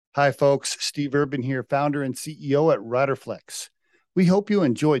Hi, folks. Steve Urban here, founder and CEO at Riderflex. We hope you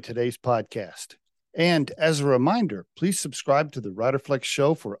enjoy today's podcast. And as a reminder, please subscribe to the Riderflex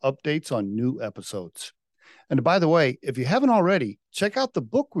show for updates on new episodes. And by the way, if you haven't already, check out the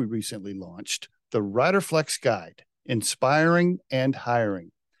book we recently launched, The Riderflex Guide, Inspiring and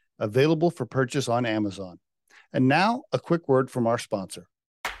Hiring, available for purchase on Amazon. And now, a quick word from our sponsor.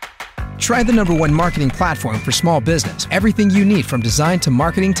 Try the #1 marketing platform for small business. Everything you need from design to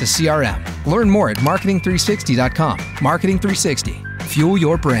marketing to CRM. Learn more at marketing360.com. Marketing 360. Fuel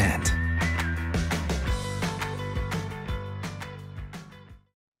your brand.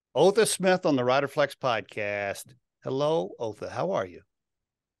 Otha Smith on the Riderflex podcast. Hello, Otha. How are you?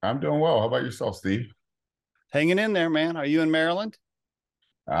 I'm doing well. How about yourself, Steve? Hanging in there, man. Are you in Maryland?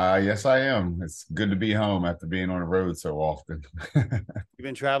 Yes, I am. It's good to be home after being on the road so often. You've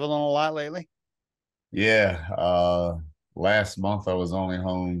been traveling a lot lately? Yeah. Last month I was only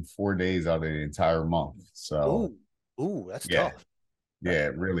home 4 days out of the entire month. So That's yeah, tough. yeah,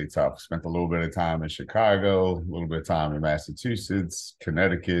 really tough. Spent a little bit of time in Chicago, a little bit of time in Massachusetts,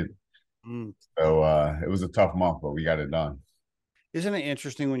 Connecticut. So it was a tough month, but we got it done. Isn't it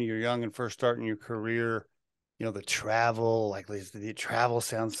interesting when you're young and first starting your career? You know, the travel, like the travel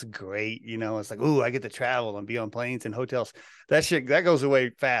sounds great. You know, it's like, I get to travel and be on planes and hotels. That shit, that goes away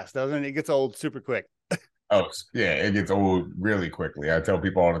fast, doesn't it? It gets old super quick. Oh, yeah, it gets old really quickly. I tell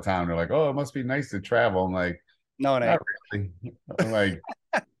people all the time, they're like, oh, it must be nice to travel. I'm like, no, it ain't. not really. I'm like,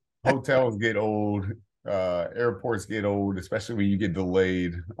 hotels get old, airports get old, especially when you get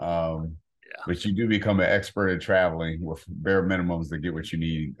delayed. But you do become an expert at traveling with bare minimums to get what you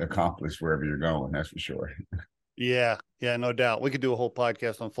need accomplished wherever you're going. That's for sure. Yeah, no doubt. We could do a whole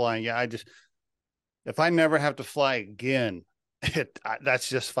podcast on flying. Yeah, if I never have to fly again, that's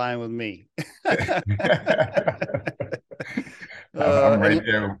just fine with me. I'm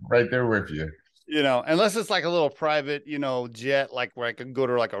right there with you. You know, unless it's like a little private, jet, like where I could go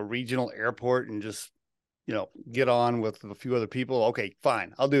to like a regional airport and just, get on with a few other people. Okay,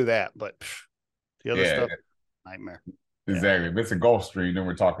 fine, I'll do that. But the other stuff, nightmare. Exactly. If it's a Gulfstream, then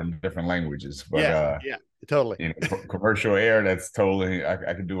we're talking different languages. But yeah, totally. Commercial air, that's totally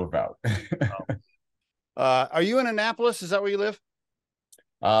I could do without. Are you in Annapolis? Is that where you live?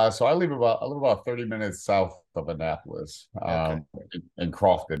 So I live about 30 minutes south of Annapolis, in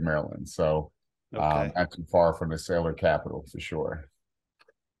Crofton, Maryland. So not too far from the sailor capital for sure.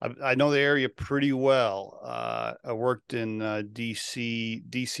 I know the area pretty well. I worked in DC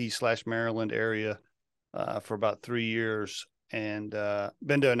 / Maryland area for about 3 years, and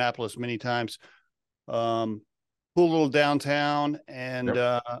been to Annapolis many times. Cool little downtown, and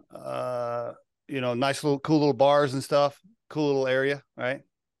nice little cool little bars and stuff. Cool little area, right?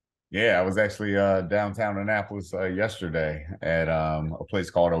 Yeah, I was actually downtown Annapolis yesterday at a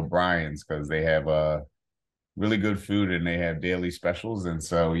place called O'Brien's because they have really good food and they have daily specials. And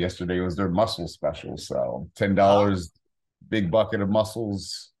so yesterday was their mussel special. So $10, big bucket of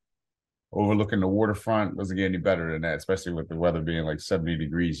mussels overlooking the waterfront. Doesn't get any better than that, especially with the weather being like 70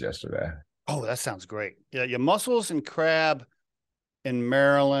 degrees yesterday. Oh, that sounds great. Yeah, your mussels and crab in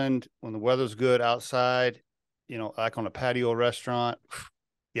Maryland when the weather's good outside, like on a patio restaurant.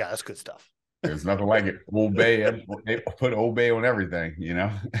 Yeah, that's good stuff. There's nothing like it. Old Bay, they put Old Bay on everything,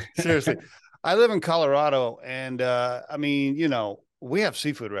 Seriously. I live in Colorado, and we have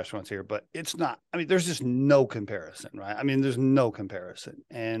seafood restaurants here, but it's not, there's just no comparison, right? There's no comparison.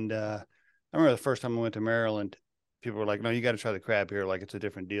 And I remember the first time I went to Maryland, people were like, no, you got to try the crab here. Like it's a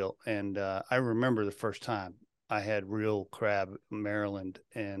different deal. And I remember the first time I had real crab in Maryland,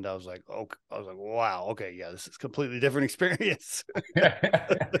 and I was like, wow, okay, yeah, this is a completely different experience. Yeah,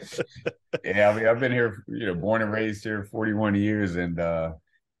 I've been here, born and raised here 41 years, and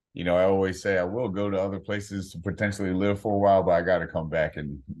I always say I will go to other places to potentially live for a while, but I got to come back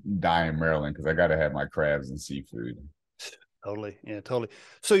and die in Maryland because I got to have my crabs and seafood. Totally, yeah, totally.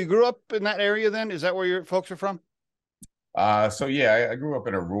 So you grew up in that area, then? Is that where your folks are from? So yeah, I grew up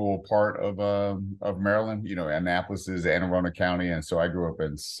in a rural part of Maryland. Annapolis is Anne Arundel County, and so I grew up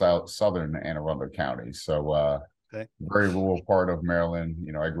in southern Anne Arundel County. So very rural part of Maryland.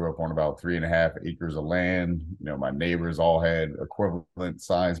 I grew up on about 3.5 acres of land. My neighbors all had equivalent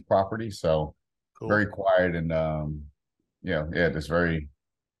sized property, so very quiet and just very,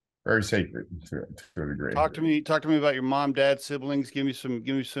 very sacred to a degree. Talk to me about your mom, dad, siblings. Give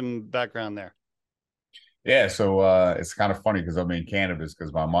me some background there. Yeah, so it's kind of funny because I'm in cannabis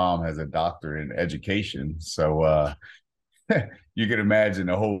because my mom has a doctorate in education. So you can imagine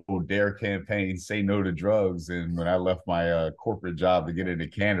the whole DARE campaign, say no to drugs. And when I left my corporate job to get into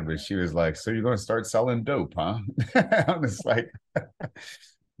cannabis, she was like, so you're going to start selling dope, huh? I'm just like,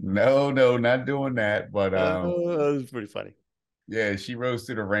 No, not doing that. But That's pretty funny. yeah, she rose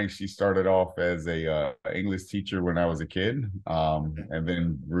to the ranks. She started off as a English teacher when I was a kid, and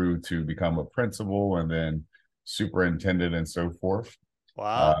then grew to become a principal and then superintendent and so forth.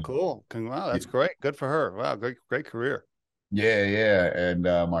 Wow, Uh, cool. Wow, that's great. Good for her. Wow, great career. yeah. And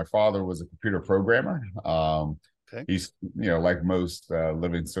my father was a computer programmer. Okay. He's, like most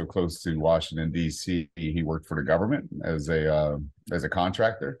living so close to Washington, D.C., he worked for the government as a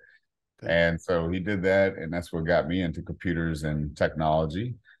contractor. Okay. And so he did that, and that's what got me into computers and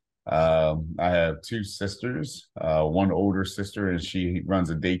technology. I have two sisters, one older sister, and she runs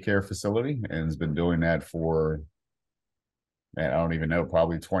a daycare facility and has been doing that for, man, I don't even know,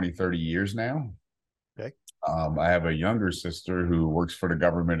 probably 20, 30 years now. Okay. I have a younger sister who works for the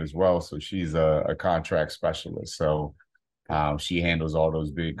government as well. So she's a contract specialist. So Okay. she handles all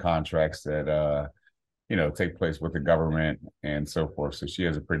those big contracts that, take place with the government and so forth. So she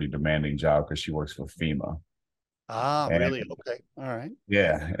has a pretty demanding job because she works for FEMA. Ah, And really? Okay. All right.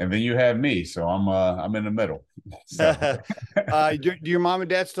 yeah, and then you have me. So I'm in the middle. So Do your mom and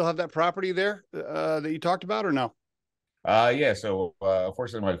dad still have that property there that you talked about, or no? yeah, so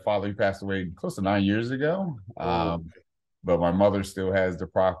unfortunately my father, he passed away close to 9 years ago. Oh, But my mother still has the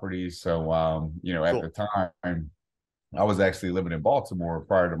property. So at cool. the time I was actually living in Baltimore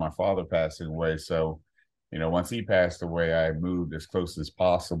prior to my father passing away. So, once he passed away, I moved as close as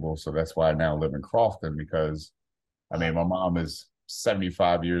possible. So that's why I now live in Crofton because I Uh, mean my mom is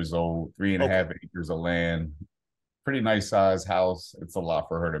 75 years old, three and a okay. half acres of land, pretty nice size house. It's a lot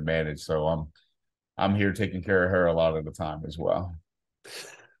for her to manage. So I'm here taking care of her a lot of the time as well.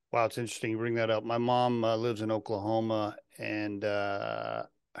 Wow, it's interesting you bring that up. My mom lives in Oklahoma, and her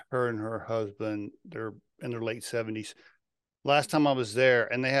and her husband, they're in their late 70s. Last time I was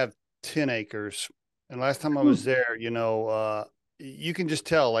there, and they have 10 acres. And last time I was there, you can just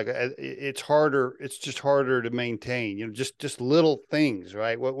tell like it's harder. It's just harder to maintain. Just little things,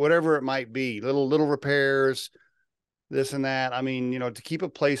 right? Whatever it might be, little repairs, this and that. I mean, to keep a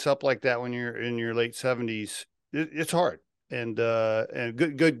place up like that when you're in your late 70s, it's hard. And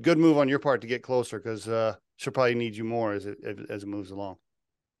good move on your part to get closer because she'll probably need you more as it moves along.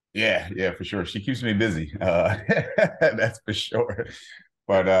 Yeah, for sure. She keeps me busy. That's for sure.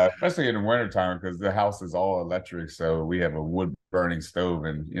 But especially in the wintertime, because the house is all electric. So we have a wood burning stove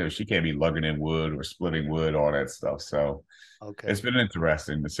and, she can't be lugging in wood or splitting wood, all that stuff. So Okay. it's been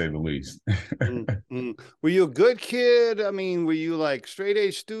interesting to say the least. Mm. Were you a good kid? I mean, were you like straight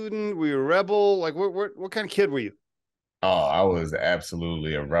A student? Were you a rebel? Like what kind of kid were you? Oh, I was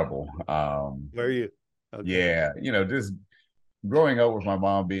absolutely a rebel. Were you? Okay. Yeah, just growing up with my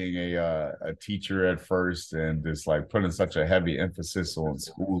mom being a teacher at first and just like putting such a heavy emphasis on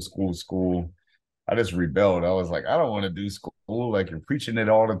school. I just rebelled. I was like, I don't want to do school. Like you're preaching it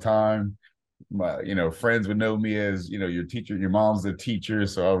all the time. My, friends would know me as, your teacher, your mom's a teacher.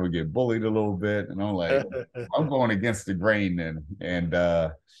 So I would get bullied a little bit. And I'm like, I'm going against the grain then. And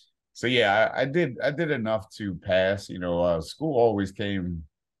so yeah, I did enough to pass. School always came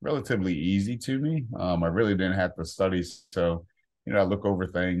relatively easy to me. I really didn't have to study. So, I look over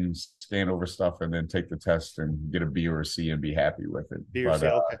things, scan over stuff, and then take the test and get a B or a C and be happy with it. But BRC.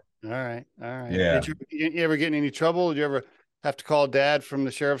 Okay. All right. All right. yeah. Did you ever get in any trouble? Did you ever have to call dad from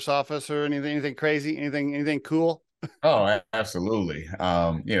the sheriff's office or anything crazy? Anything cool? Oh, absolutely.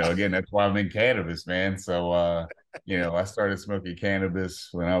 Again, that's why I'm in cannabis, man. So I started smoking cannabis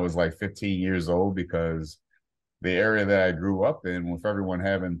when I was like 15 years old because the area that I grew up in, with everyone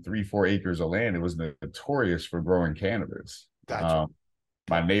having 3, 4 acres of land, it was notorious for growing cannabis. Gotcha.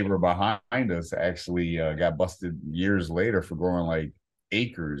 My Okay. neighbor behind us actually got busted years later for growing like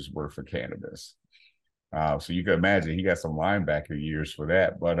acres worth of cannabis. So you can imagine he got some linebacker years for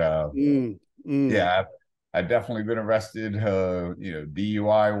that. But Mm, mm. yeah, I definitely been arrested.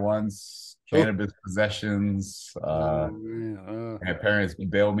 DUI once, Oh, cannabis possessions. yeah. My parents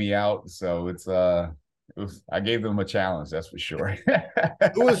bailed me out, so I gave them a challenge, that's for sure.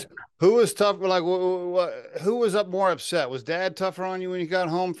 Who was who was tough? Like, who was up more upset? Was dad tougher on you when you got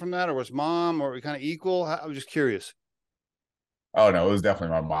home from that, or was mom, or were we kind of equal? I was just curious. Oh no, it was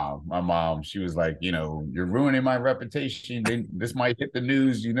definitely my mom. My mom, she was like, you're ruining my reputation. This might hit the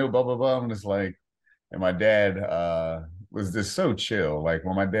news, blah blah blah. And it's like, and my dad was just so chill. Like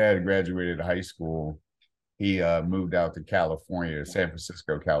when my dad graduated high school, he moved out to California, San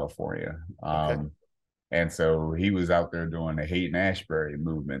Francisco, California. Okay. And so he was out there doing the Haight Ashbury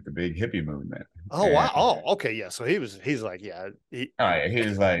movement, the big hippie movement. Oh And wow. Oh okay. Yeah. So he's like yeah. all right, he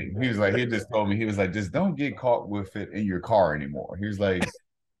just told me, he was like, just don't get caught with it in your car anymore. He was like,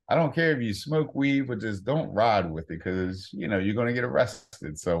 I don't care if you smoke weed, but just don't ride with it because you're gonna get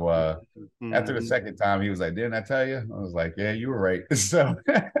arrested. So after the Mhm. second time, he was like, "Didn't I tell you?" I was like, "Yeah, you were right." So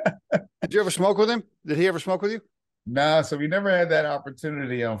Did you ever smoke with him? Did he ever smoke with you? nah, so we never had that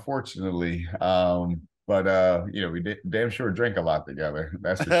opportunity, unfortunately. But we did damn sure drink a lot together.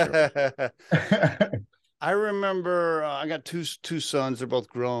 That's for sure. I remember I got two sons. They're both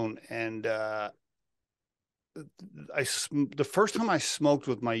grown, and the first time I smoked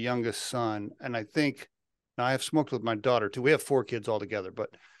with my youngest son, and I think now I have smoked with my daughter too. We have four kids altogether, but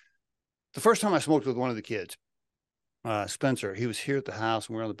the first time I smoked with one of the kids, Spencer, he was here at the house,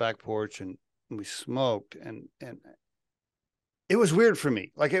 and we were on the back porch, and we smoked, and it was weird for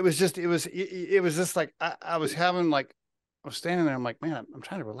me. Like it was just like I was having like I was standing there. I'm like, man, I'm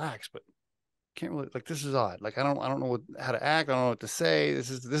trying to relax, but can't really like this is odd. Like I don't know how to act. I don't know what to say. This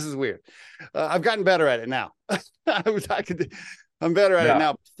is weird. I've gotten better at it now. I'm better at it No,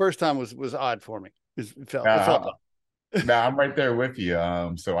 now. First time was odd for me. It felt no, odd. no, I'm right there with you.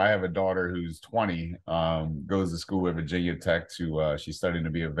 So I have a daughter who's 20, goes to school at Virginia Tech she's studying to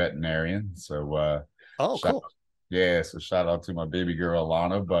be a veterinarian. So Oh, shout cool. yeah, so shout out to my baby girl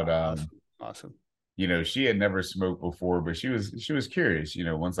Alana. But Awesome. Awesome. she had never smoked before, but she was curious,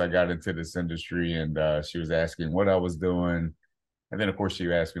 once I got into this industry and she was asking what I was doing. And then of course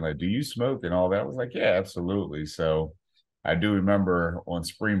she asked me like, do you smoke and all that? I was like, yeah, absolutely. So I do remember on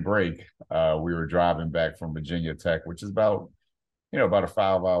spring break, we were driving back from Virginia Tech, which is about a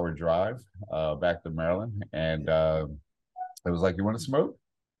 5-hour drive back to Maryland. And it was like, you want to smoke?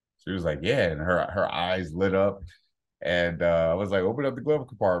 She was like, yeah. And her eyes lit up. And I was like, open up the glove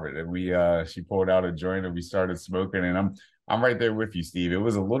compartment. And she pulled out a joint and we started smoking. And I'm right there with you, Steve. It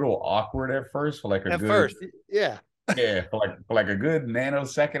was a little awkward at first for like a At good, first, yeah. yeah, for like a good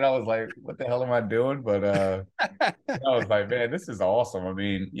nanosecond. I was like, what the hell am I doing? But I was like, man, this is awesome. I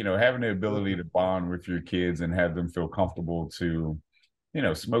mean, having the ability to bond with your kids and have them feel comfortable to,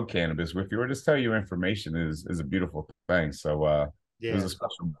 smoke cannabis with you or just tell you information is a beautiful thing. So it was Yeah. a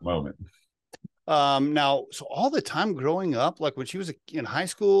special moment. Now, so all the time growing up, like when she was in high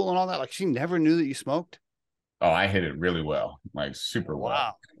school and all that, like she never knew that you smoked. Oh, I hit it really well, like super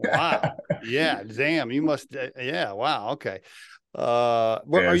well. Wow. Wow. Yeah. Damn. You must. Yeah. Wow. Okay. Where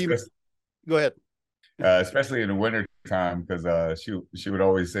Yeah, are you? Go ahead. especially in the winter time, because she would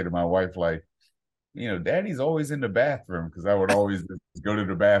always say to my wife, like, Daddy's always in the bathroom, because I would always just go to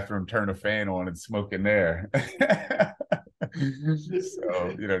the bathroom, turn the fan on, and smoke in there.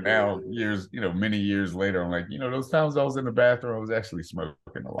 So, now many years later, I'm like, those times I was in the bathroom, I was actually smoking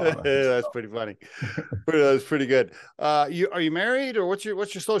a lot of. That's pretty funny. That's pretty good. Are you married or what's your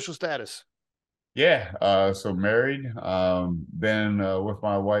social status? Yeah, so married, been with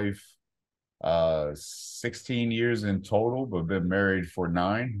my wife 16 years in total, but been married for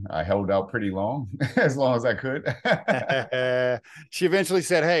 9. I held out pretty long, as long as I could. She eventually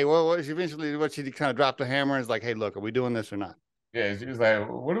said, "Hey, well, she kind of dropped the hammer and is like, hey, look, are we doing this or not?" Yeah, she was like,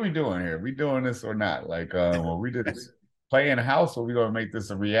 "What are we doing here? Are we doing this or not? Like, well, we just playing house, or we gonna make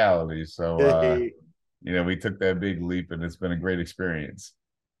this a reality?" So, we took that big leap, and it's been a great experience.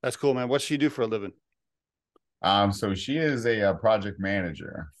 That's cool, man. What she do for a living? So she is a project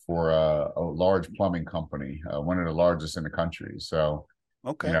manager for a large plumbing company, one of the largest in the country. So,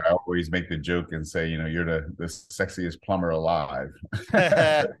 Okay. I always make the joke and say, you're the sexiest plumber alive.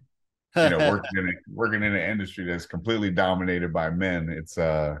 Working in an industry that's completely dominated by men. It's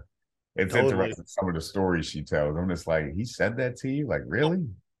Totally. interesting some of the stories she tells. I'm just like, he said that to you? Like, really?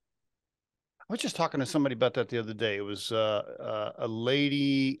 I was just talking to somebody about that the other day. It was a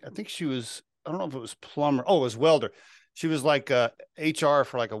lady. I think she was. I don't know if it was plumber. Oh, it was welder. She was like HR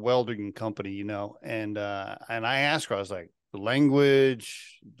for like a welding company, And I asked her. I was like, the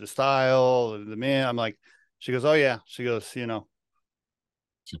language, the style, the man. I'm like, she goes, oh yeah. She goes, She's we probably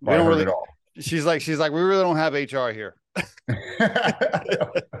don't heard really. it all. She's like, we really don't have HR here.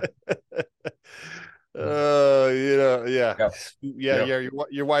 Yeah, Yep. yeah, Yep. yeah.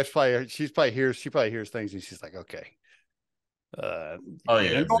 Your wife's probably she probably hears things, and she's like, okay. Uh, Oh in a,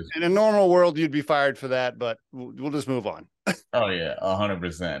 yeah. in a normal world, you'd be fired for that, but we'll just move on. Oh yeah,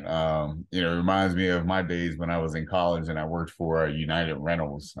 100%. It reminds me of my days when I was in college and I worked for United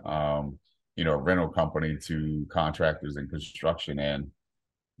Rentals, a rental company to contractors and construction. And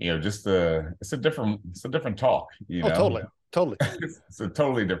it's a different talk, Oh, totally, totally, it's a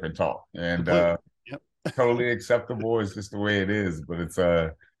totally different talk, and completely. Yep. totally acceptable. It's just the way it is. But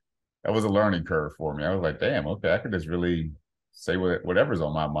that was a learning curve for me. I was like, damn, okay, I could just really say whatever's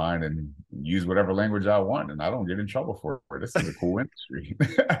on my mind and use whatever language I want, and I don't get in trouble for it. This is a cool industry.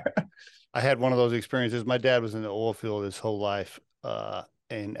 I had one of those experiences. My dad was in the oil field his whole life,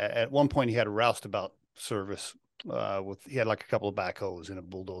 And at one point he had a roustabout service he had like a couple of backhoes and a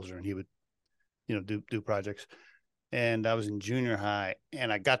bulldozer, and he would, do projects. And I was in junior high,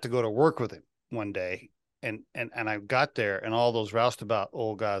 and I got to go to work with him one day. And I got there, and all those roustabout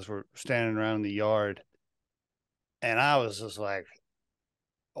old guys were standing around in the yard. And I was just like,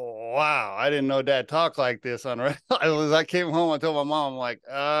 oh, wow, I didn't know Dad talked like this on I came home, I told my mom, I'm like,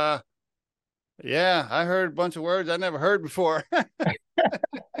 yeah, I heard a bunch of words I never heard before.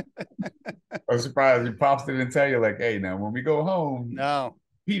 I was surprised your pops didn't tell you, like, hey, now when we go home, No,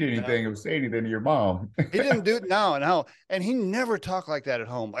 repeat no. anything or say anything to your mom. He didn't do it. No. And he never talked like that at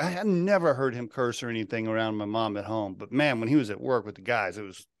home. I never heard him curse or anything around my mom at home. But man, when he was at work with the guys, it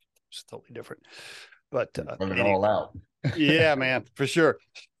was just totally different. But Put it anyway, all out. yeah, man, for sure.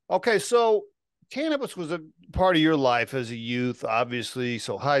 Okay, so cannabis was a part of your life as a youth, obviously.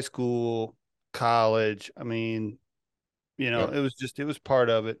 So high school, college. I mean, Yep. it was part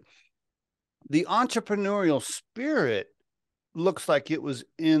of it. The entrepreneurial spirit looks like it was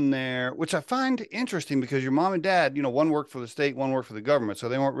in there, which I find interesting because your mom and dad, one worked for the state, one worked for the government, so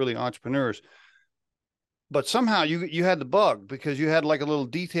they weren't really entrepreneurs. But somehow you had the bug because you had like a little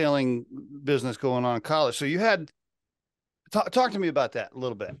detailing business going on in college. So you had talk to me about that a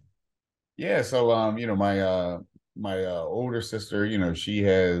little bit. Yeah, so my older sister,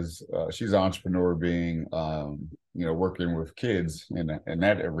 she's an entrepreneur being working with kids in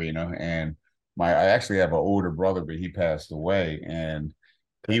that arena. And I actually have an older brother, but he passed away, and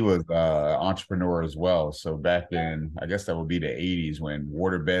he Okay. was entrepreneur as well. So back in, I guess that would be the 80s when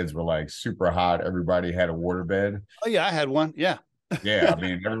water beds were like super hot. Everybody had a water bed. Oh yeah, I had one. Yeah. Yeah, I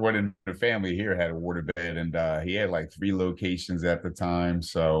mean, everyone in the family here had a water bed, and he had like 3 locations at the time.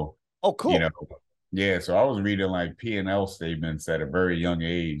 So, Oh, you know, cool. yeah, so I was reading like P&L statements at a very young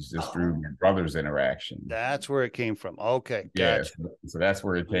age just through Oh, my brother's interaction. that's where it came from. Okay, Yeah, gotcha. so that's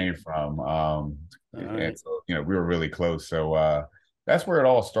where it came from. All And right. so, we were really close. So that's where it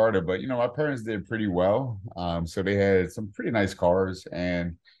all started. But my parents did pretty well. So they had some pretty nice cars.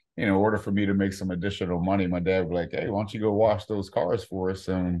 And in order for me to make some additional money, my dad was like, "Hey, why don't you go wash those cars for us?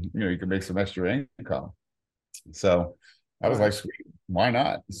 And you can make some extra income." So I All was right. like, "Sweet, why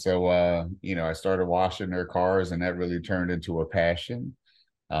not?" So I started washing their cars, and that really turned into a passion.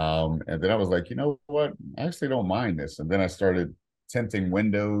 And then I was like, you know what? I actually don't mind this. And then I started tinting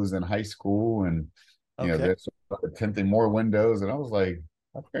windows in high school, and Okay. then started tinting more windows. And I was like,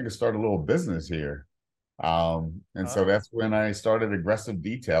 I think I could start a little business here. And All so right. that's when I started aggressive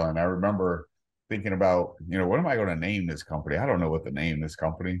detailing. I remember thinking about, what am I going to name this company? I don't know what to name this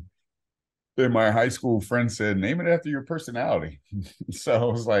company. Then my high school friend said, name it after your personality. So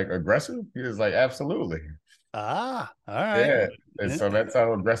I was like, aggressive? He was like, absolutely. All right. Yeah. And Yeah. so that's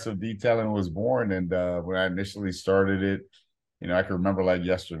how aggressive detailing was born. And when I initially started it, I can remember like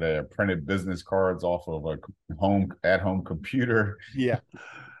yesterday, I printed business cards off of a home computer. Yeah.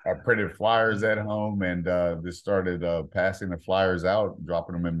 I printed flyers at home, and just started passing the flyers out,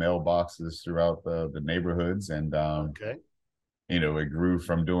 dropping them in mailboxes throughout the neighborhoods. And Okay. it grew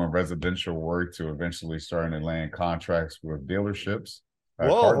from doing residential work to eventually starting to land contracts with dealerships, car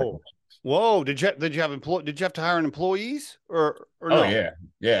Whoa. dealerships. Whoa. Did you have to hire an employees or Oh no? yeah,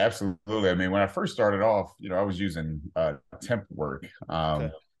 yeah, absolutely. I mean, when I first started off, I was using temp work,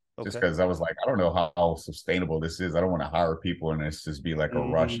 Okay. just Okay. because I was like, I don't know how sustainable this is. I don't want to hire people and it's just be like a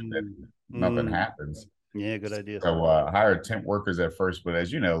rush and then Mm, nothing mm. happens. Yeah, good idea. So I hired temp workers at first, but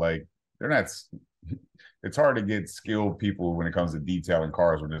as you know, like they're not. It's hard to get skilled people when it comes to detailing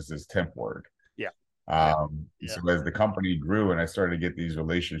cars when it's just temp work. Yeah. Yeah. Yeah. So as the company grew and I started to get these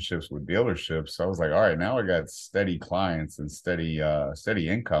relationships with dealerships, I was like, all right, now I got steady clients and steady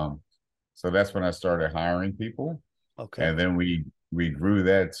income. So that's when I started hiring people. Okay. And then we grew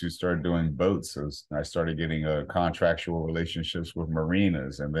that to start doing boats. So I started getting contractual relationships with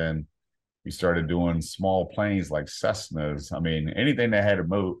marinas, and then we started doing small planes like Cessnas. I mean, anything that had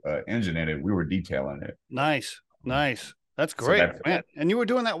a engine in it, we were detailing it. Nice. Nice. That's So great, that's man. And you were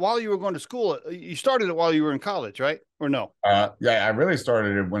doing that while you were going to school. You started it while you were in college, right? Or no? yeah, I really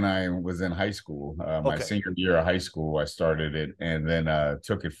started it when I was in high school. My Okay. senior year of high school, I started it, and then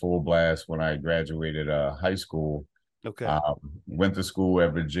took it full blast when I graduated high school. Okay. Um, Went to school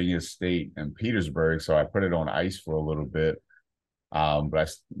at Virginia State in Petersburg, so I put it on ice for a little bit. But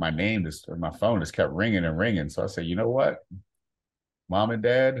my phone just kept ringing and ringing. So I said, you know what, Mom and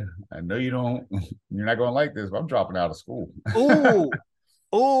Dad, I know you're not going to like this, but I'm dropping out of school. Oh,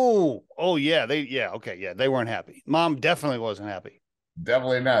 oh, yeah. Okay. Yeah. They weren't happy. Mom definitely wasn't happy.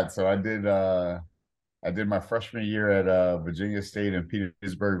 Definitely not. So I did my freshman year at Virginia State in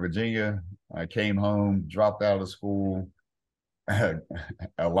Petersburg, Virginia. I came home, dropped out of school,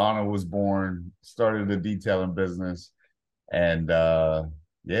 Alana was born, started the detailing business, and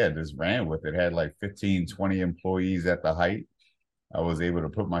yeah, just ran with it. Had like 15, 20 employees at the height. I was able to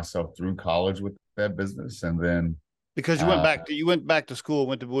put myself through college with that business, and then Because you went back to school,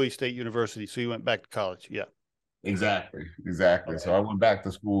 went to Bowie State University, so you went back to college. Yeah. exactly. So Okay. I went back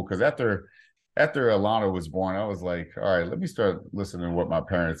to school because after Alana was born, I was like, all right, let me start listening to what my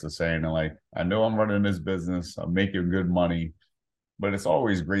parents are saying. And like, I know I'm running this business, I'm making good money, but it's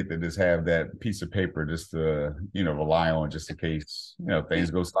always great to just have that piece of paper just to, rely on just in case, Yeah.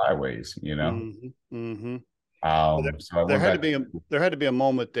 things go sideways, Mm-hmm. Mm-hmm. So I went back. There had to be a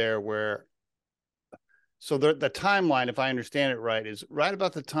moment there where so the timeline, if I understand it right, is right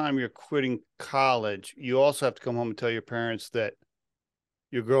about the time you're quitting college. You also have to come home and tell your parents that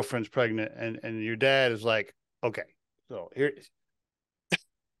your girlfriend's pregnant, and your dad is like, okay, so here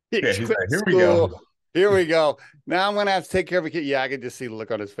Yeah, he's he's quit like, here we go. school. Here we go. Now I'm gonna have to take care of a kid. Yeah, I can just see the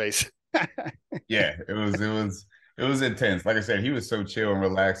look on his face. Yeah, it was intense. Like I said, he was so chill and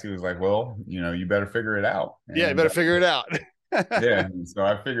relaxed. He was like, well, you better figure it out. Yeah, you And better figure it out. yeah, and so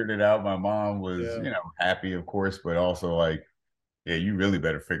I figured it out. My mom was, Yeah. happy, of course, but also like, yeah, you really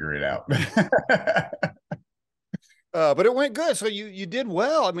better figure it out. But it went good. So you did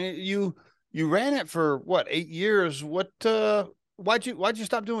well. I mean, you ran it for what, 8 years? Why'd you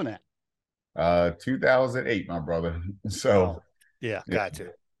stop doing that? 2008, my brother. Oh, So yeah, yeah, got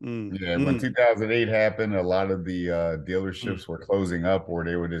to. yeah, when 2008 happened, a lot of the Mm, dealerships were closing up, or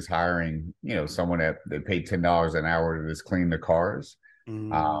they were just hiring, someone that they paid $10 an hour to just clean the cars. Um,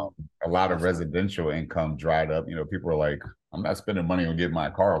 mm. a lot of Yes, residential income dried up. People are like, I'm not spending money on getting my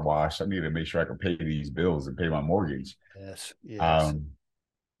car washed. I need to make sure I can pay these bills and pay my mortgage. yes, yes. Um,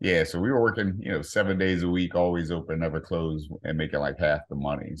 yeah, so we were working, 7 days a week, always open, never closed, and making like half the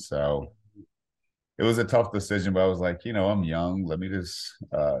money. So it was a tough decision, but I was like, I'm young. Let me just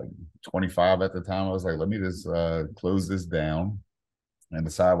 25 at the time. I was like, let me just close this down and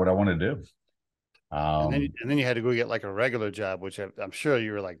decide what I want to do. And then you had to go get like a regular job, which I'm sure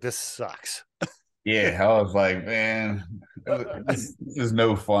you were like, this sucks. Yeah, I was like, man, this is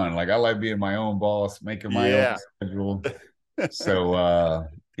no fun. Like I like being my own boss, making my own Yeah. schedule. So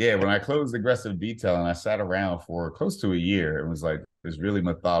yeah, when I closed aggressive detailing, I sat around for close to a year. It was like it's really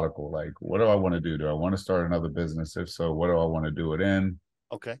methodical. Like, what do I want to do? Do I want to start another business? If so, what do I want to do it in?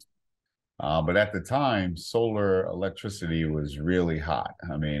 Okay. But at the time, solar electricity was really hot.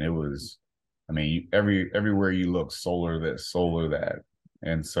 I mean, everywhere you look, solar this, solar that.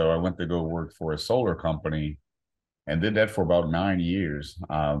 And so I went to go work for a solar company and did that for about 9 years.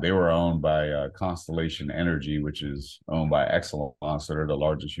 They were owned by Constellation Energy, which is owned by Exelon, so they're the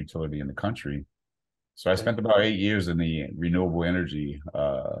largest utility in the country. So I Okay. spent about 8 years in the renewable energy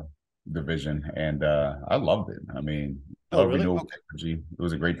division, and I loved it. I mean, Oh, love really? renewable Okay. energy. It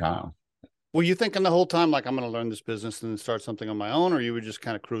was a great time. Were you thinking the whole time, like, I'm going to learn this business and then start something on my own, or you were just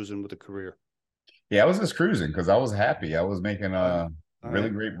kind of cruising with a career? Yeah, I was just cruising because I was happy. I was making All right. All really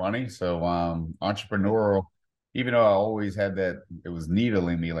right. great money. So Okay. entrepreneurial, even though I always had that, it was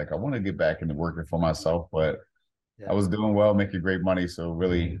needling me, like I want to get back into working for myself, but I Yeah. was doing well, making great money. So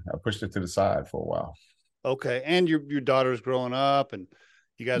really I pushed it to the side for a while. Okay. And your daughter's growing up and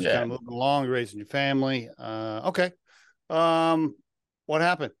you guys are kind Yeah. of moving along, raising your family. Okay. Um, what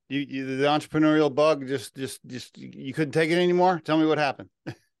happened? The entrepreneurial bug just you couldn't take it anymore? Tell me what happened.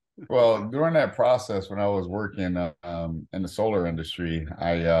 Well, during that process, when I was working in the solar industry,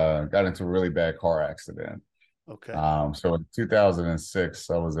 I got into a really bad car accident. Okay. So in 2006,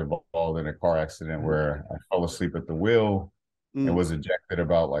 I was involved in a car accident where I fell asleep at the wheel and Mm. was ejected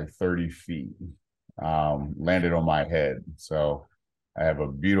about like 30 feet, landed on my head. So I have a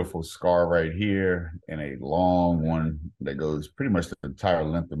beautiful scar right here and a long one that goes pretty much the entire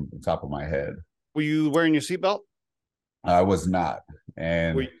length of the top of my head. Were you wearing your seatbelt? I was not. Were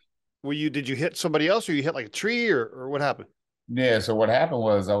And you, did you hit somebody else or you hit like a tree or what happened? yeah, so what happened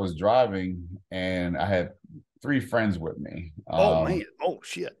was I was driving and I had three friends with me. Oh man. Oh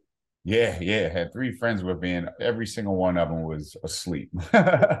shit. Yeah, had three friends with me, and every single one of them was asleep.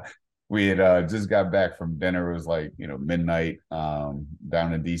 We had just got back from dinner. It was like midnight down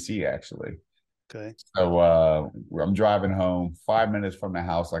in DC actually. Okay. So I'm driving home 5 minutes from the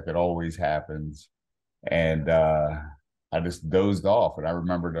house, like it always happens, and I just dozed off. And I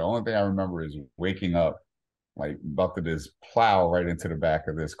remember the only thing I remember is waking up, like about to just plow right into the back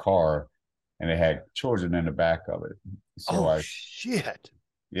of this car, and it had children in the back of it. So Oh I shit.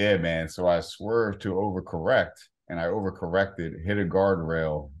 Yeah, man. So I swerved to overcorrect and I overcorrected, hit a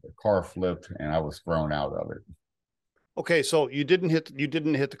guardrail, the car flipped, and I was thrown out of it. Okay, so you didn't hit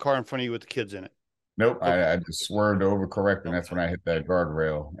the car in front of you with the kids in it. Nope, Okay. I just swerved over correct, and that's when Okay. I hit that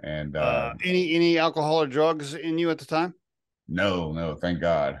guardrail. And Any alcohol or drugs in you at the time? no, no, thank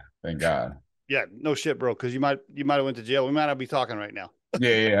God, thank God. Yeah, no shit, bro. Because you might have went to jail. We might not be talking right now.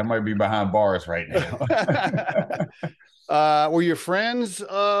 Yeah, yeah, I might be behind bars right now. Were your friends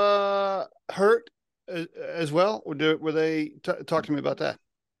hurt as well? Were they talk to me about that?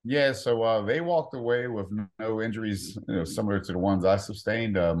 Yeah, so they walked away with no injuries, similar to the ones I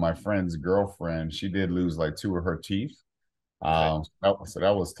sustained. My friend's girlfriend, she did lose like two of her teeth. Okay. So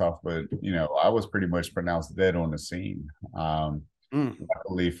that was tough, but I was pretty much pronounced dead on the scene. Mm,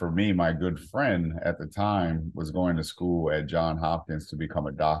 Luckily for me, my good friend at the time was going to school at John Hopkins to become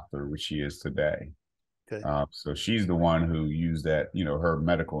a doctor, which she is today. okay. So she's the one who used that, her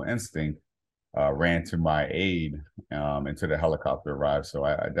medical instinct, ran to my aid, until the helicopter arrived. So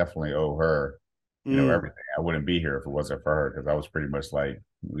I definitely owe her, Mm, everything. I wouldn't be here if it wasn't for her, because I was pretty much like,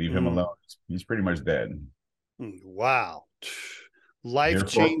 leave him mm, alone. He's pretty much dead. wow. Here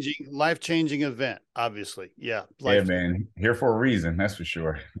for Life changing event. Obviously, yeah. Yeah, Life. man. Here for a reason, that's for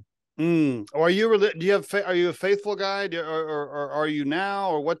sure. Or are you? Do you have? Are you a faithful guy, or are you now,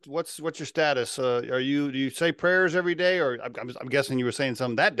 or what's your status? Are you? Do you say prayers every day, or I'm guessing you were saying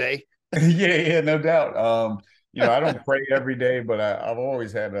some that day? Yeah, yeah, no doubt. I don't pray every day, but I've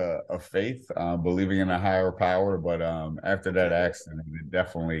always had a faith, believing in a higher power. But after that Okay. accident, it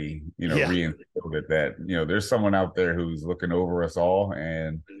definitely, Yeah. reinstilled it that, there's someone out there who's looking over us all,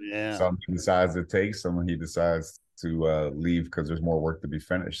 and Yeah. some he decides to take, someone he decides to leave because there's more work to be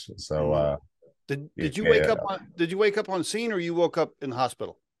finished. So Mm. Did you wake yeah, up on Did you wake up on scene, or you woke up in the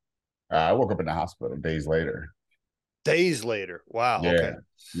hospital I woke up in the hospital days later. days later? Wow. Yeah, Okay.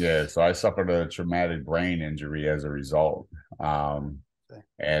 yeah. So I suffered a traumatic brain injury as a result. Um, Okay.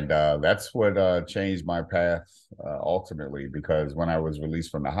 and that's what changed my path, ultimately, because when I was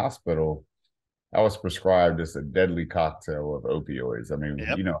released from the hospital, I was prescribed just a deadly cocktail of opioids. I mean,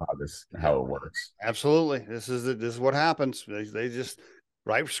 Yep. you know Yep. how it works. Absolutely. This is what happens. They just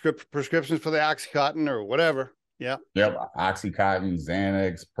write prescriptions for the OxyContin or whatever. Yeah. Yep, Oxycontin,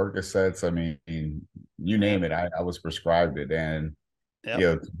 Xanax, Percocets. I mean, you Yeah. name it, I was prescribed it. And Yep.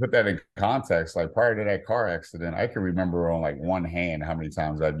 to put that in context, like prior to that car accident, I can remember on like one hand how many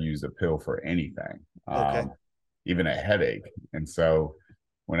times I've used a pill for anything, Okay. even a headache. And so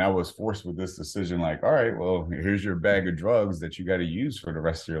when I was forced with this decision, like, all right, well, here's your bag of drugs that you got to use for the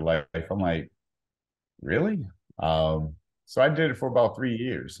rest of your life, I'm like, really? So I did it for about 3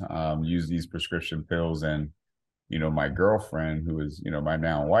 years, used these prescription pills. And, my girlfriend, who is, my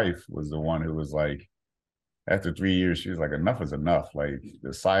now wife, was the one who was like, after 3 years, she was like, enough is enough. Like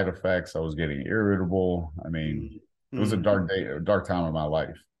the side effects, I was getting irritable. I mean, Mm, it was a mm, dark day, a dark time in my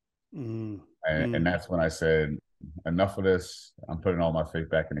life. mm, And mm, that's when I said, enough of this. I'm putting all my faith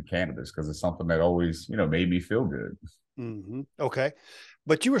back into cannabis because it's something that always, made me feel good. okay.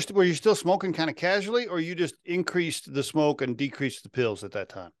 But were you still smoking kind of casually, or you just increased the smoke and decreased the pills at that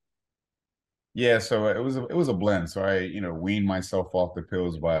time? Yeah, so it was a blend. So I, weaned myself off the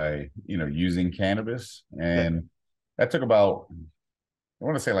pills by, using cannabis. Okay. And that took about, I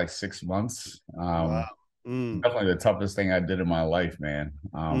want to say like 6 months. Wow. Mm, Definitely the toughest thing I did in my life, man.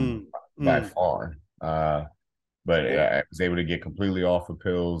 mm, By mm. far. But I was able to get completely off of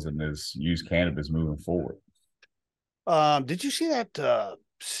pills and just use cannabis moving forward. Did you see that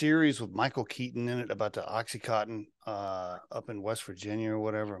series with Michael Keaton in it about the OxyContin up in West Virginia or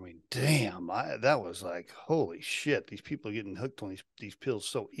whatever? I mean, damn, that was like, holy shit! These people are getting hooked on these pills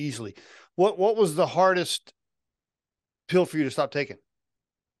so easily. What was the hardest pill for you to stop taking?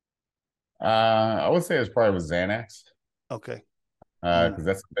 I would say it's probably with Xanax, Okay. because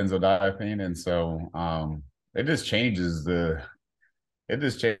that's benzodiazepine, and so it just changes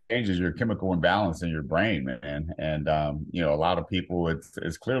your chemical imbalance in your brain, man. And a lot of people,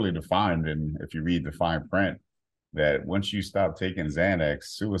 it's clearly defined, and if you read the fine print, that once you stop taking Xanax,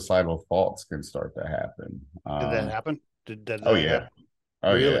 suicidal thoughts can start to happen. Did that happen? Did Oh that yeah, happen?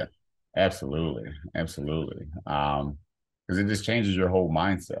 oh yeah, Really? absolutely, absolutely. Because it just changes your whole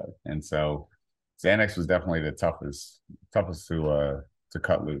mindset, and so Xanax was definitely the toughest to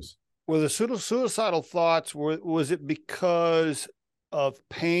cut loose. Were the suicidal thoughts, was it because of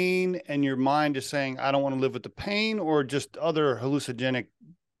pain and your mind is saying, I don't want to live with the pain, or just other hallucinogenic?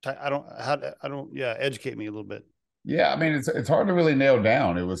 I don't, yeah, educate me a little bit. Yeah, I mean it's hard to really nail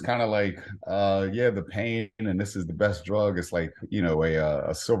down. It was kind of like, yeah, the pain, and this is the best drug. It's like,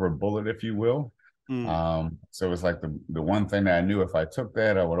 a silver bullet, if you will. Mm. So it's like the one thing that I knew, if I took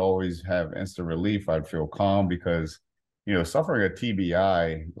that, I would always have instant relief. I'd feel calm because, suffering a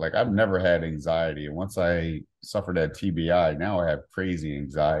TBI, like I've never had anxiety. And once I suffered that TBI, now I have crazy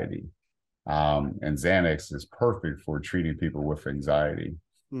anxiety. And Xanax is perfect for treating people with anxiety.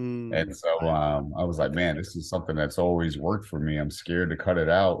 And so I was like, Okay. man, this is something that's always worked for me. I'm scared to cut it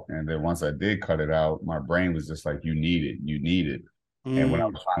out. And then once I did cut it out, my brain was just like, you need it, you need it. And when I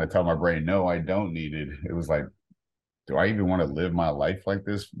Mm, was trying to tell my brain, no, I don't need it, it was like, do I even want to live my life like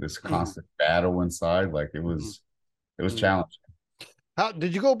this mm, constant battle inside? Like mm, it was mm. challenging. How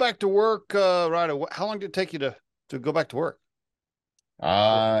did you go back to work right away? How long did it take you to go back to work?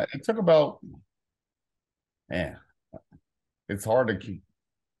 It took about, man, it's hard to keep,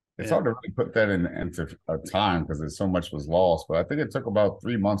 it's Yeah. hard to really put that into a time because there's so much was lost. But I think it took about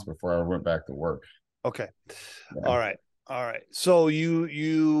 3 months before I went back to work. Okay. Yeah. All right. All right. So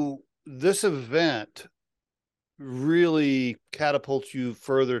this event really catapults you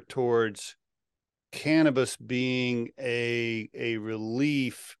further towards cannabis being a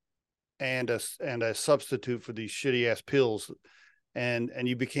relief and a substitute for these shitty ass pills, and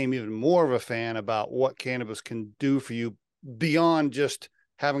you became even more of a fan about what cannabis can do for you beyond just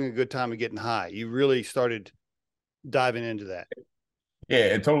having a good time and getting high. You really started diving into that. Yeah,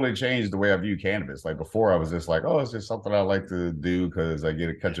 it totally changed the way I view cannabis. Like before, I was just like, oh, it's just something I like to do because I get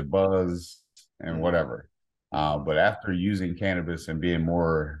to catch a buzz and Mm-hmm. whatever. But after using cannabis and being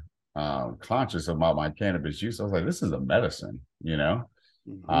more conscious about my cannabis use, I was like, this is a medicine, you know?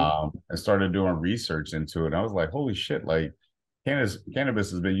 Mm-hmm. I started doing research into it. And I was like, holy shit, like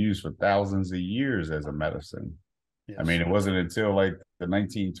cannabis has been used for thousands of years as a medicine. I Yes. mean, it wasn't until like the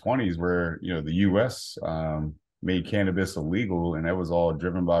 1920s where, the US made cannabis illegal, and that was all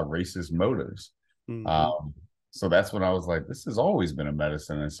driven by racist motives. Mm-hmm. Um, so that's when I was like, this has always been a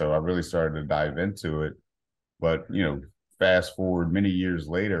medicine. And so I really started to dive into it. But, fast forward many years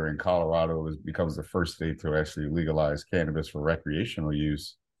later, and Colorado becomes the first state to actually legalize cannabis for recreational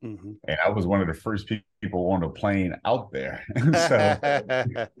use. Mm-hmm. And I was one of the first people on a plane out there. So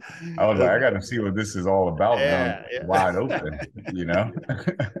I was like, I got to see what this is all about. And I'm Yeah, yeah. wide open, you know?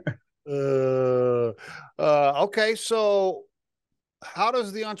 Okay, so how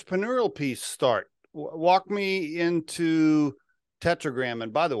does the entrepreneurial piece start? Walk me into Tetragram.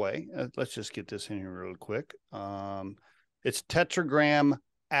 And by the way, let's just get this in here real quick. It's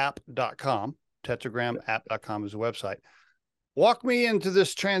tetragramapp.com. Tetragramapp.com is the website. Walk me into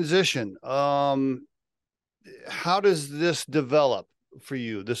this transition. How does this develop for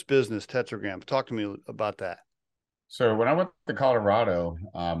you, this business, Tetragram? Talk to me about that. So when I went to Colorado,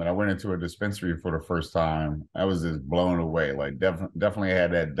 and I went into a dispensary for the first time, I was just blown away. Like definitely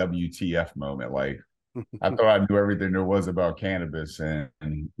had that WTF moment. Like I thought I knew everything there was about cannabis. And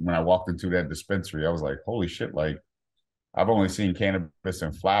when I walked into that dispensary, I was like, holy shit, like I've only seen cannabis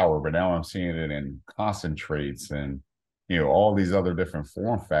in flower, but now I'm seeing it in concentrates and all these other different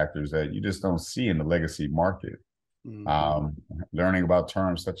form factors that you just don't see in the legacy market. Mm-hmm. um, Learning about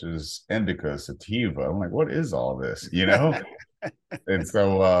terms such as indica, sativa. I'm like, what is all this? And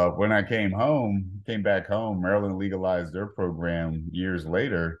so when I came back home, Maryland legalized their program years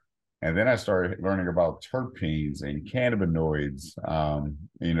later. And then I started learning about terpenes and cannabinoids.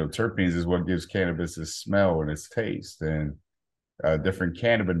 Terpenes is what gives cannabis its smell and its taste, and different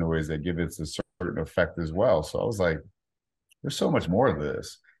cannabinoids that give it a certain effect as well. So I was like, there's so much more of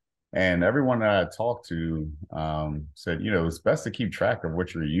this. And everyone that I talked to said, it's best to keep track of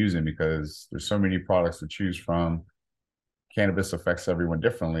what you're using because there's so many products to choose from. Cannabis affects everyone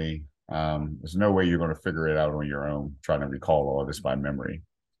differently. There's no way you're going to figure it out on your own, trying to recall all this by memory.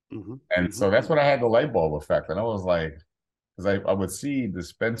 Mm-hmm. And Mm-hmm. so that's what I had the light bulb effect. And I was like, because I would see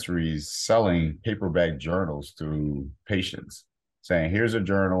dispensaries selling paperback journals to patients saying, here's a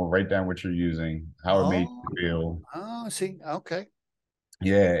journal, write down what you're using, how it made Oh, you feel. oh, see, okay.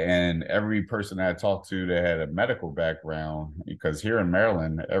 Yeah, and every person I talked to that had a medical background, because here in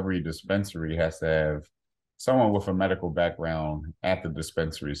Maryland, every dispensary has to have someone with a medical background at the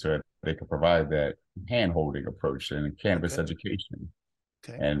dispensary so that they can provide that hand-holding approach and cannabis Okay. education.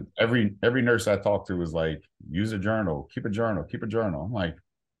 Okay. And every nurse I talked to was like, use a journal, keep a journal, keep a journal. I'm like,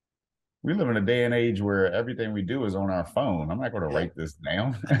 we live in a day and age where everything we do is on our phone. I'm not going to Yeah. write this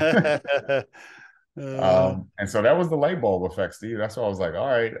down. uh, And so that was the light bulb effect, Steve. That's why I was like, all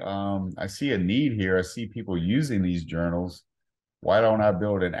right, I see a need here. I see people using these journals. Why don't I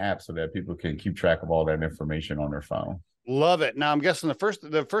build an app so that people can keep track of all that information on their phone? Love it. Now I'm guessing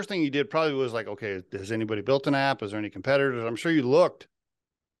the first thing you did probably was like, okay, has anybody built an app? Is there any competitors? I'm sure you looked.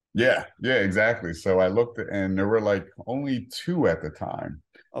 Yeah, exactly. So I looked and there were like only two at the time.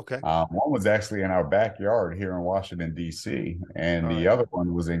 Okay. One was actually in our backyard here in Washington, D.C., and All the right. other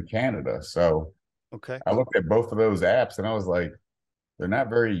one was in Canada. So Okay. I looked at both of those apps and I was like, they're not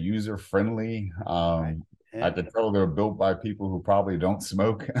very user friendly. Right. I could tell they're built by people who probably don't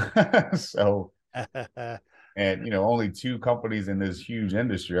smoke. So, and only two companies in this huge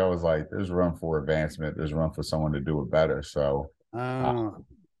industry. I was like, there's room for advancement. There's room for someone to do it better. So,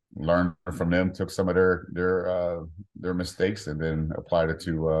 learned from them, took some of their mistakes, and then applied it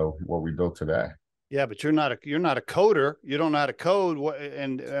to what we built today. Yeah, but you're not a coder. You don't know how to code.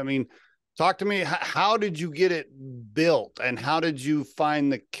 And I mean, talk to me. How did you get it built, and how did you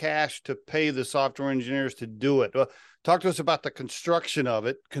find the cash to pay the software engineers to do it? Well, talk to us about the construction of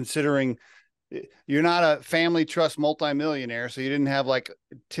it, considering you're not a family trust multimillionaire, so you didn't have like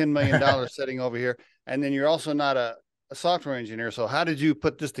 $10 million sitting over here, and then you're also not a software engineer. So how did you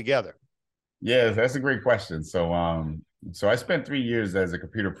put this together? Yeah, that's a great question. So I spent 3 years as a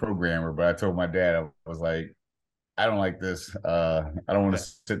computer programmer, but I told my dad, I was like, I don't like this. I don't want to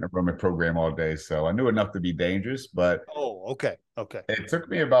sit in a room and program all day. So I knew enough to be dangerous, but okay. It took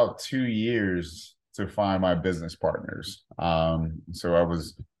me about 2 years to find my business partners. So I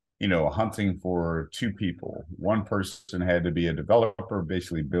was, hunting for two people. One person had to be a developer,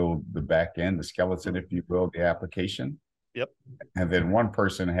 basically build the back end, the skeleton, if you will, the application. Yep. And then one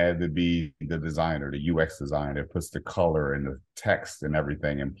person had to be the designer, the UX designer that puts the color and the text and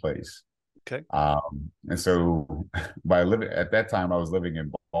everything in place. Okay. And so by living at that time, I was living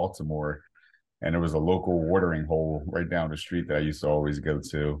in Baltimore, and there was a local watering hole right down the street that I used to always go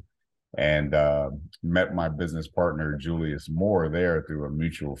to, and met my business partner, Julius Moore, there through a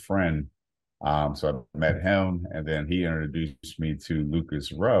mutual friend. So I met him, and then he introduced me to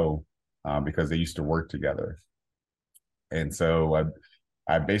Lucas Rowe because they used to work together. And so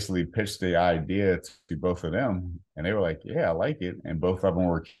I basically pitched the idea to both of them, and they were like, yeah, I like it. And both of them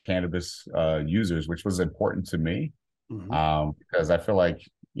were cannabis users, which was important to me, because I feel like,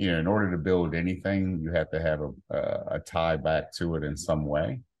 in order to build anything, you have to have a tie back to it in some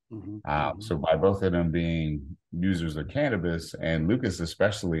way. So by both of them being users of cannabis, and Lucas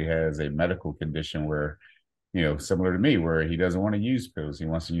especially has a medical condition where, similar to me, where he doesn't want to use pills. He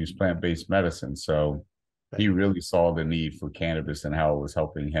wants to use plant-based medicine. So he really saw the need for cannabis and how it was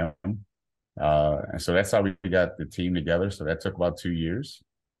helping him. And so that's how we got the team together. So that took about 2 years.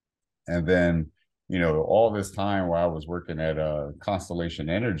 And then, all this time while I was working at Constellation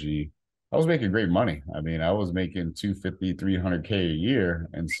Energy, I was making great money. I mean, I was making 250, 300K a year.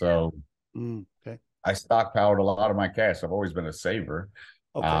 And so I stockpiled a lot of my cash. I've always been a saver.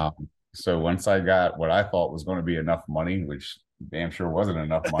 So once I got what I thought was going to be enough money, which damn sure wasn't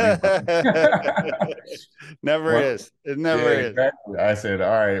enough money. Never is. It never is. Exactly. I said,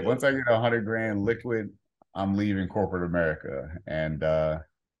 all right, once I get 100 grand liquid, I'm leaving corporate America. And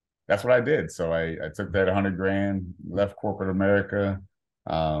that's what I did. So I took that 100 grand, left corporate America,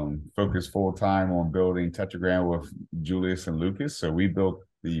 focused full time on building Tetragram with Julius and Lucas. So we built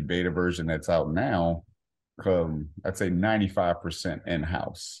the beta version that's out now, I'd say 95%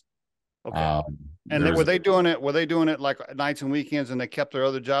 in-house. Okay. And were they doing it? Were they doing it like nights and weekends, and they kept their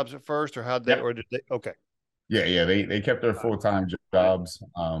other jobs at first, or how'd they? Or did they? Okay. Yeah. They kept their full-time jobs.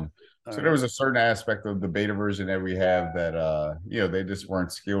 So there was a certain aspect of the beta version that we have that they just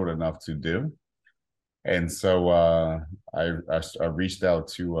weren't skilled enough to do. And so I reached out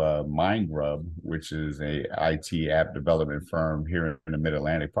to MindGrub, which is a IT app development firm here in the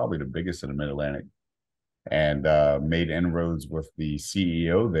Mid-Atlantic, probably the biggest in the Mid-Atlantic, and made inroads with the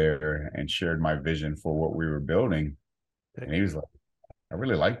CEO there and shared my vision for what we were building. And he was like, I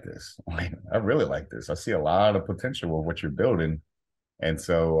really like this. I really like this. I see a lot of potential with what you're building. And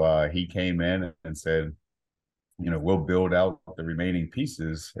so he came in and said, we'll build out the remaining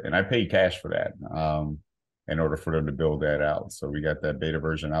pieces. And I paid cash for that in order for them to build that out. So we got that beta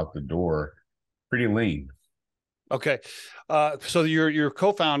version out the door pretty lean. Okay. So your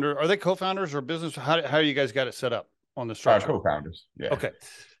co-founder, are they co-founders or business? How you guys got it set up on the structure? Co-founders. Yeah. Okay.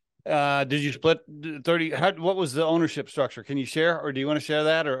 Did you split 30? What was the ownership structure? Can you share, or do you want to share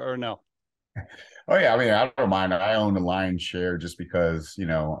that or no? Oh yeah. I mean, I don't mind. I own the lion's share just because,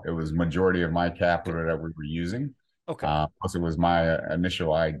 it was majority of my capital that we were using. Okay. Plus it was my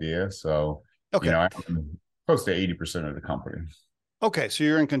initial idea. So, I own close to 80% of the company. Okay. So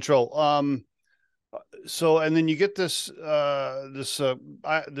you're in control. So, and then you get this app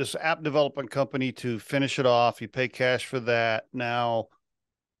development company to finish it off. You pay cash for that. Now,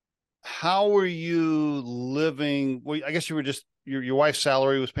 how were you living? Well, I guess you were just, your wife's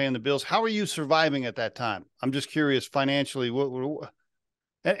salary was paying the bills. How are you surviving at that time? I'm just curious financially.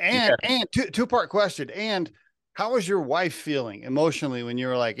 And two-part question. And how was your wife feeling emotionally when you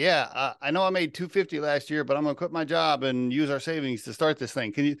were like, I know I made 250 last year, but I'm going to quit my job and use our savings to start this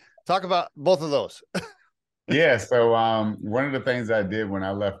thing. Can you talk about both of those? Yeah, so one of the things I did when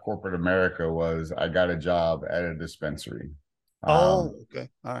I left corporate America was I got a job at a dispensary. Oh, Um, okay.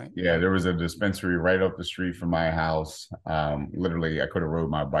 All right. yeah, there was a dispensary right up the street from my house. Literally, I could have rode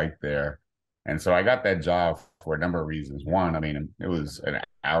my bike there. And so I got that job for a number of reasons. One, I mean, it was an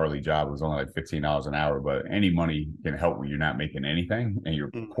hourly job. It was only like $15 an hour, but any money can help when you're not making anything and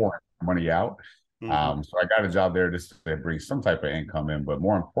you're Mm-hmm. pouring money out. Mm-hmm. So I got a job there just to bring some type of income in. But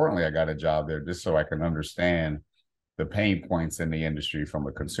more importantly, I got a job there just so I can understand the pain points in the industry from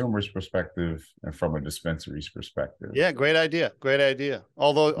a consumer's perspective and from a dispensary's perspective. Yeah, great idea. Great idea.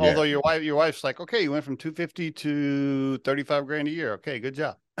 Although Yeah. your wife's like, okay, you went from 250 to 35 grand a year. Okay, good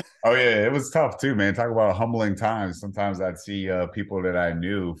job. Oh yeah, it was tough too, man. Talk about humbling times. Sometimes I'd see people that I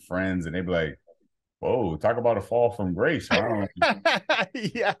knew, friends, and they'd be like, "Whoa, talk about a fall from grace, huh?"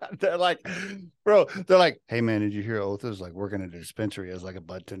 Yeah, they're like, bro, they're like, hey man, did you hear Otha's like working at a dispensary as like a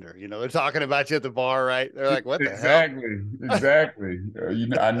bud tender? You know, they're talking about you at the bar, right? They're like, what the hell? Exactly, exactly.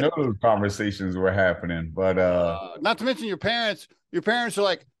 I know those conversations were happening, but Not to mention your parents. Your parents are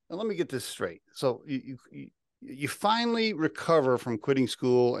like, now, let me get this straight. So you finally recover from quitting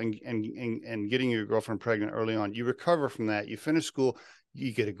school and getting your girlfriend pregnant early on. You recover from that. You finish school.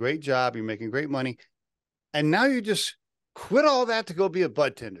 You get a great job. You're making great money, and now you just quit all that to go be a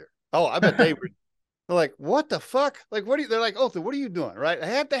bud tender. Oh, I bet they were. They're like, what the fuck? Like, what are you? They're like, Otha, what are you doing? Right? They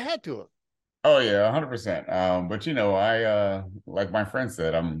had to have. oh yeah, 100%. But I like my friend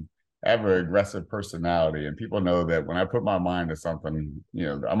said, I have an aggressive personality, and people know that when I put my mind to something,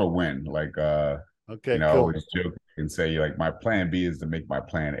 I'm a win. Like Okay, I cool. always joke and say like my plan B is to make my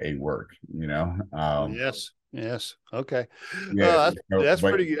plan A work. Yes. Yes. Okay. Yeah, That's but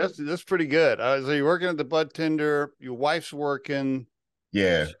pretty. That's pretty good. So you're working at the bud tender. Your wife's working.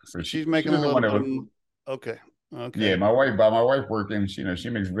 yeah, so She's she making a was the little one that bit of. was Okay. yeah, Okay. my wife working, she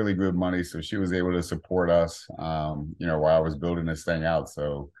makes really good money, so she was able to support us while I was building this thing out.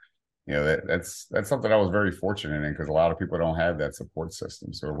 So, that's something I was very fortunate in because a lot of people don't have that support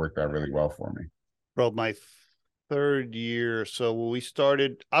system. So it worked out really well for me. Bro, my third year. So when we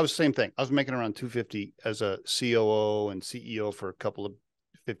started, I was same thing. I was making around 250 as a COO and CEO for a couple of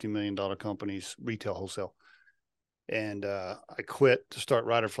 $50 million companies, retail wholesale. And I quit to start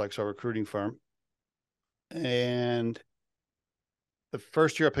Riderflex, our recruiting firm. And the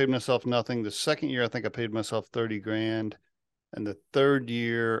first year I paid myself nothing. The second year, I think I paid myself 30 grand. And the third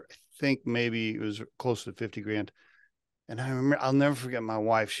year, I think maybe it was close to 50 grand. And I remember, I'll never forget my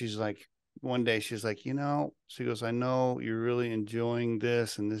wife. She's like, one day she's like, she goes, I know you're really enjoying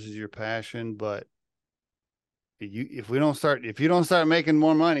this and this is your passion, but if you don't start making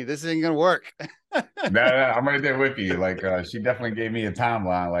more money, this ain't gonna work. No, I'm right there with you. Like, she definitely gave me a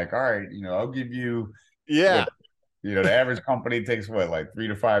timeline. Like, all right, I'll give you Yeah. what the average company takes what, like 3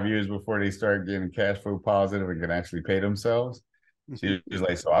 to 5 years before they start getting cash flow positive and can actually pay themselves. She was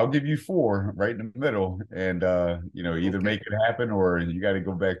like, so I'll give you 4 right in the middle, and either Okay. make it happen or you got to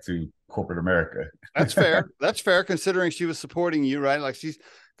go back to corporate America. That's fair. That's fair considering she was supporting you, right? Like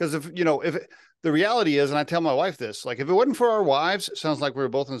because the reality is, and I tell my wife this, like if it wasn't for our wives, it sounds like we were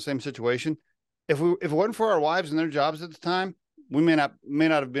both in the same situation. If it wasn't for our wives and their jobs at the time, we may not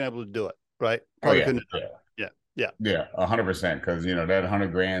have been able to do it, right? Oh Probably yeah, couldn't have yeah, done it. Yeah. Yeah. yeah, 100%. Because that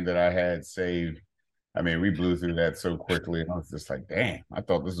 100 grand that I had saved, I mean, we blew through that so quickly, and I was just like, damn, I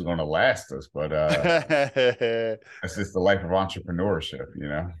thought this was going to last us, but that's just the life of entrepreneurship.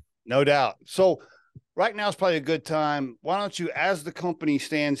 No doubt. So right now is probably a good time. Why don't you, as the company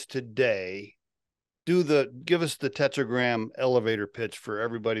stands today, give us the tetragram elevator pitch for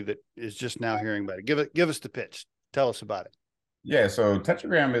everybody that is just now hearing about it. Give us the pitch. Tell us about it. Yeah, so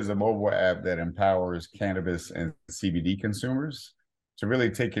Tetragram is a mobile app that empowers cannabis and CBD consumers to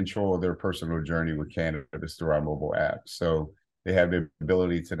really take control of their personal journey with cannabis through our mobile app. So they have the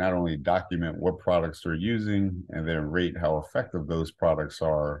ability to not only document what products they're using and then rate how effective those products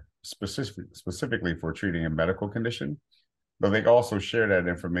are specifically for treating a medical condition, but they also share that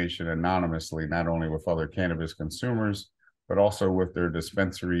information anonymously, not only with other cannabis consumers, but also with their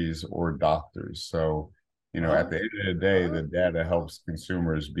dispensaries or doctors. So, at Oh, the end of the day, the data helps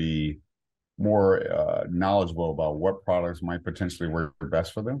consumers be more knowledgeable about what products might potentially work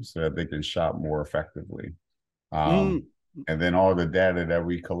best for them so that they can shop more effectively. Um, mm. and then all the data that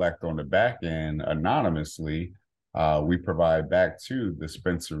we collect on the back end anonymously, we provide back to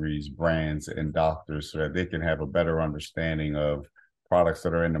dispensaries, brands, and doctors so that they can have a better understanding of products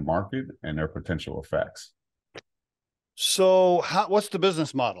that are in the market and their potential effects. So, what's the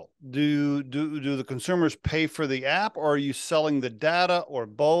business model? Do the consumers pay for the app, or are you selling the data, or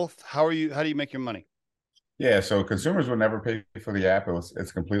both? How do you make your money? Yeah, so consumers will never pay for the app.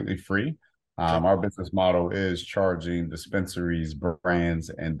 It's completely free. Okay. Our business model is charging dispensaries, brands,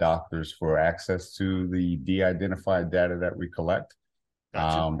 and doctors for access to the de-identified data that we collect.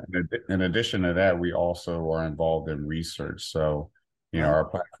 Gotcha. In addition to that, we also are involved in research. So, Right. our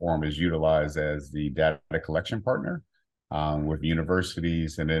platform is utilized as the data collection partner with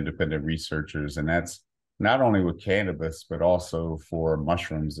universities and independent researchers. And that's not only with cannabis, but also for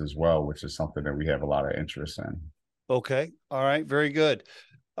mushrooms as well, which is something that we have a lot of interest in. Okay. All right. Very good.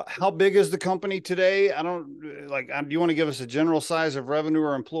 How big is the company today? I don't like, do you want to give us a general size of revenue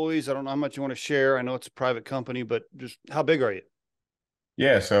or employees? I don't know how much you want to share. I know it's a private company, but just how big are you?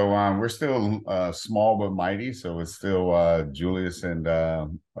 Yeah, so we're still small but mighty. So it's still Julius and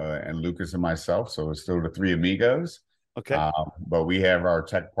Lucas and myself. So it's still the three amigos. Okay. But we have our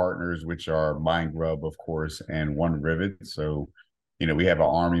tech partners, which are Mind Grub, of course, and One Rivet. So, we have an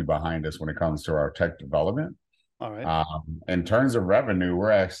army behind us when it comes to our tech development. All right. In terms of revenue, we're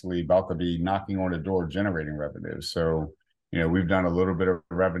actually about to be knocking on the door generating revenue. So, we've done a little bit of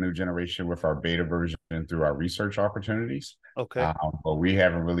revenue generation with our beta version through our research opportunities. Okay. But we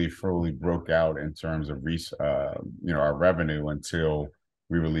haven't really fully broke out in terms of our revenue until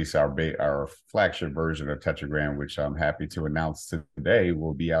we release our flagship version of Tetragram, which I'm happy to announce today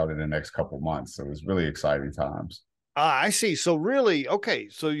will be out in the next couple months. So it's really exciting times. I see. So really, okay.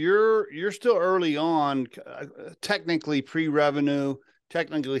 So you're still early on, technically pre-revenue,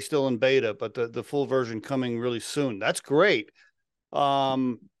 technically still in beta, but the full version coming really soon. That's great.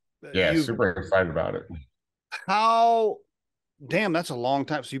 Um, Yeah, you've super excited about it. how damn, that's a long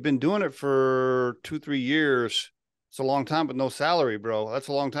time. So you've been doing it for 2, 3 years. It's a long time, but no salary, bro. That's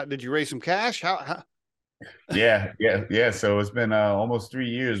a long time. Did you raise some cash? How? Yeah. So it's been almost 3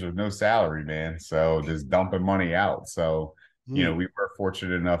 years with no salary, man. So just dumping money out. So, Hmm. we were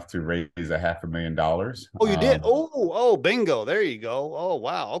fortunate enough to raise $500,000. Oh, you did. Oh, bingo. There you go. Oh,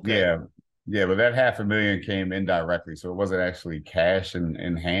 wow. Okay. Yeah, yeah, but that 500,000 came indirectly, so it wasn't actually cash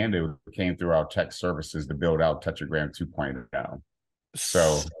in hand. It came through our tech services to build out Tetragram 2.0.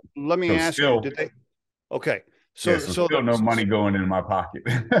 So, Let me so ask you, still, did they? Okay. yeah, So, so so, still no money going in my pocket.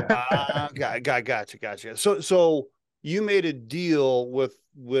 gotcha. So you made a deal with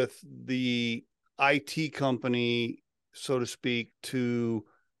the IT company, so to speak, to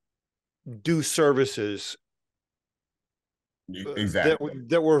do services that Exactly,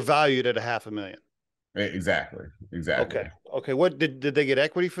 that were valued at $500,000. exactly. Okay. What did they get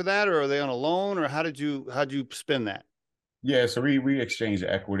equity for that, or are they on a loan, or how'd you spend that? Yeah, so we exchange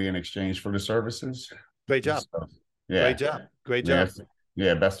equity in exchange for the services. Great job. So, Great yeah, job. Great job. yes,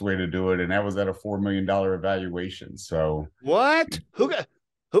 yeah, best way to do it, and that was at a $4 million evaluation. So, What? Who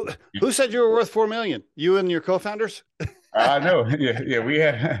who said you were worth 4 million? You and your co-founders? I know, yeah, we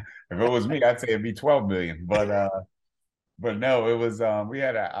had. If it was me, I'd say it'd be 12 million, but no, it was we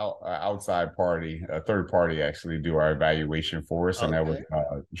had a outside party, a third party actually do our evaluation for us, and that was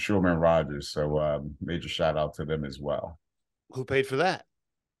Okay. Schulman Rogers. So major shout out to them as well. Who paid for that?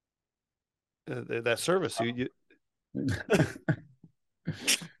 That service.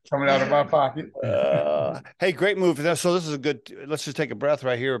 Coming out of my pocket. Hey, great move. So this is a good. Let's just take a breath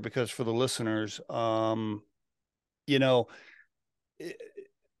right here because for the listeners, you know,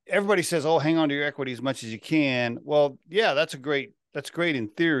 everybody says, "Oh, hang on to your equity as much as you can." Well, yeah, that's great in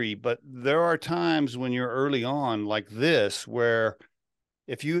theory, but there are times when you're early on like this where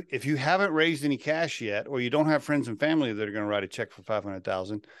if you haven't raised any cash yet, or you don't have friends and family that are going to write a check for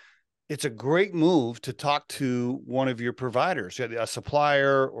 500,000, it's a great move to talk to one of your providers, a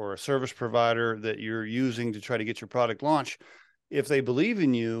supplier or a service provider that you're using to try to get your product launched. If they believe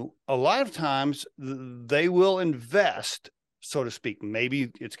in you, a lot of times they will invest, so to speak.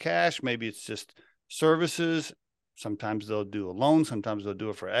 Maybe it's cash, maybe it's just services. Sometimes they'll do a loan, sometimes they'll do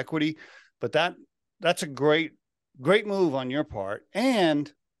it for equity. But that's a great move on your part. And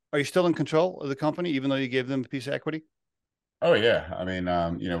are you still in control of the company, even though you gave them a piece of equity? Oh yeah, I mean,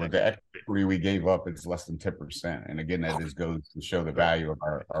 with the Excellent. equity we gave up, it's less than 10%, and again, that Okay. just goes to show the Right. value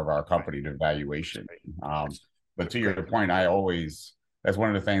of our company, the valuation. Great. But to your Great. point, that's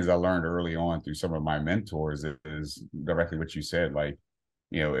one of the things I learned early on through some of my mentors is directly what you said. Like,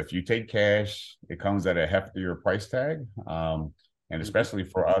 if you take cash, it comes at a heftier price tag. And Mm-hmm. especially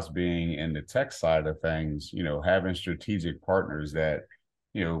for us being in the tech side of things, having strategic partners that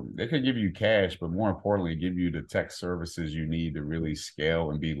they could give you cash, but more importantly, give you the tech services you need to really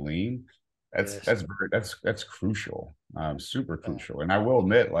scale and be lean. That's Yes. that's crucial, super Uh, crucial. And I will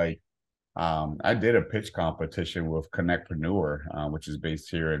admit, like, I did a pitch competition with Connectpreneur, which is based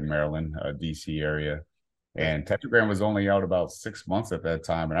here in Maryland, DC area. okay. And Tetragram was only out about 6 months at that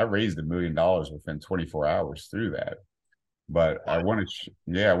time, and I raised $1 million within 24 hours through that. But I want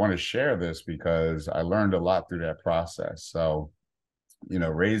to, I want to share this because I learned a lot through that process. So,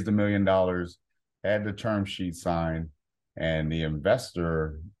 raised $1 million, had the term sheet signed, and the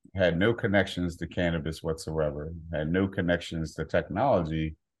investor had no connections to cannabis whatsoever, had no connections to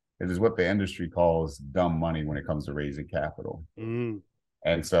technology. It is what the industry calls dumb money when it comes to raising capital. Mm.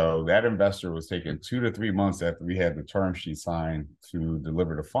 And so that investor was taking 2 to 3 months after we had the term sheet signed to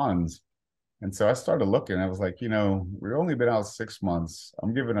deliver the funds. And so I started looking. I was like, we've only been out 6 months.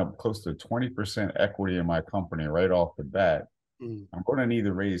 I'm giving up close to 20% equity in my company right off the bat. Mm. I'm going to need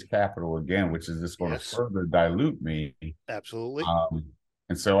to raise capital again, which is just going to further dilute me. Absolutely.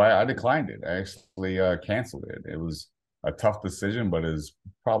 And so I declined it. I actually canceled it. It was a tough decision, but it's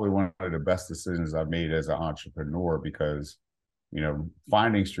probably one of the best decisions I've made as an entrepreneur because,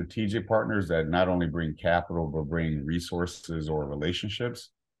 finding strategic partners that not only bring capital, but bring resources or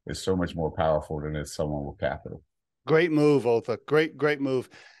relationships is so much more powerful than it's someone with capital. Great move, Otha. Great move.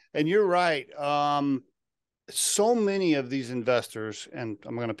 And you're right. So many of these investors, and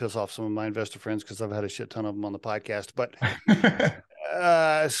I'm going to piss off some of my investor friends because I've had a shit ton of them on the podcast, but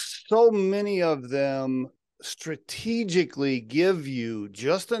so many of them strategically give you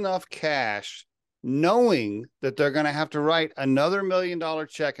just enough cash, knowing that they're going to have to write another $1 million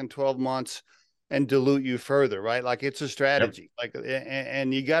check in 12 months and dilute you further, right? Like it's a strategy. Yep.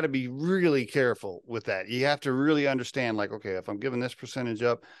 And you got to be really careful with that. You have to really understand, like, okay, if I'm giving this percentage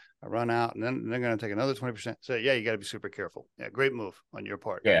up, I run out, and then they're going to take another 20%. So yeah, you got to be super careful. Yeah, great move on your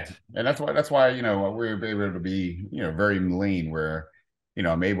part. Yeah, and that's why we're able to be very lean, where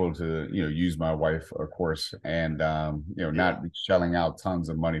I'm able to use my wife, of course, and not shelling out tons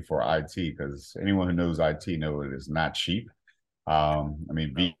of money for IT, because anyone who knows IT know it is not cheap. I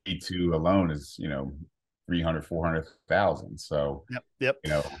mean, V2 alone is 300,000-400,000. So Yep.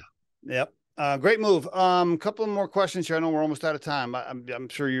 Great move. Couple of more questions here. I know we're almost out of time. I'm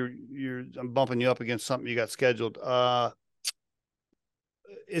sure I'm bumping you up against something you got scheduled.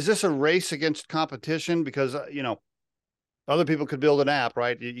 Is this a race against competition? Because other people could build an app,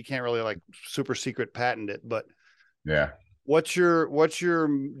 right? You can't really like super secret patent it, but yeah. Do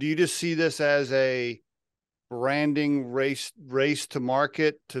you just see this as a branding race to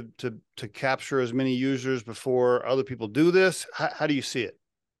market to capture as many users before other people do this? How do you see it?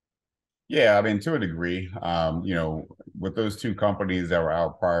 Yeah, I mean, to a degree, with those two companies that were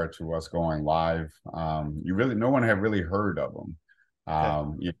out prior to us going live, no one had really heard of them.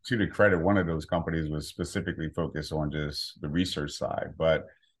 To the credit, one of those companies was specifically focused on just the research side, but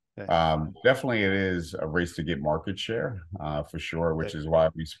definitely it is a race to get market share, for sure, which is why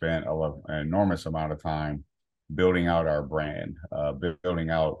we spent an enormous amount of time building out our brand, building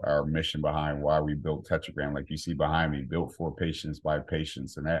out our mission behind why we built Tetragram. Like you see behind me, built for patients by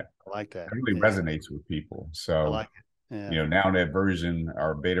patients, and that I like that. really resonates with people. So I like it. now that version,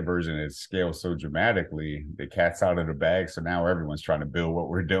 our beta version, is scaled so dramatically, the cat's out of the bag. So now everyone's trying to build what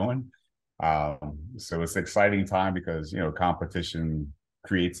we're doing. So it's an exciting time because competition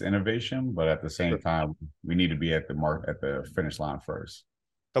creates innovation, but at the same time, we need to be at the finish line first.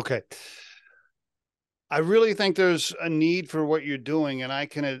 Okay. I really think there's a need for what you're doing, and I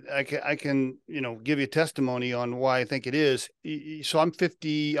can give you testimony on why I think it is. So I'm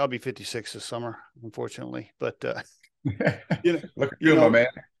 50. I'll be 56 this summer, unfortunately. But look good, my man.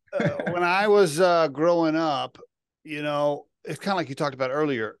 When I was growing up, it's kind of like you talked about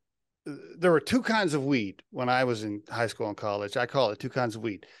earlier. There were two kinds of weed when I was in high school and college. I call it two kinds of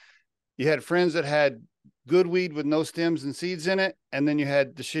weed. You had friends that had good weed with no stems and seeds in it, and then you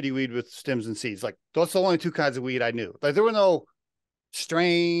had the shitty weed with stems and seeds. Like those are the only two kinds of weed I knew. Like there were no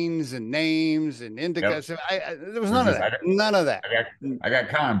strains and names and indica. Yep. There was none of that. None of that. I got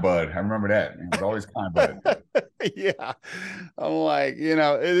Kind Bud. I remember that. It was always Kind Bud. Yeah. I'm like, it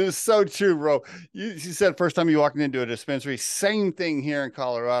is so true, bro. You said first time you walked into a dispensary, same thing here in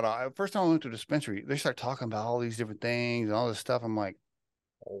Colorado. First time I went to a dispensary, they start talking about all these different things and all this stuff. I'm like,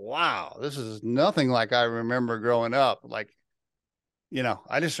 wow, this is nothing like I remember growing up. Like,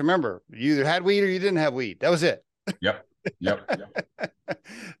 I just remember you either had weed or you didn't have weed. That was it. Yep.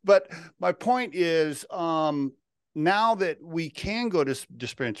 But my point is, now that we can go to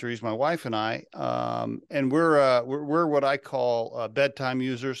dispensaries, my wife and I, and we're what I call bedtime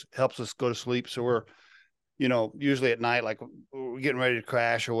users, helps us go to sleep. So we're, usually at night, like we're getting ready to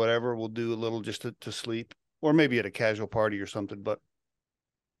crash or whatever, we'll do a little just to sleep, or maybe at a casual party or something. But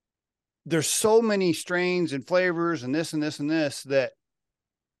there's so many strains and flavors and this and this and this that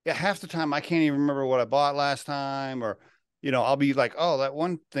half the time I can't even remember what I bought last time, or, I'll be like, oh, that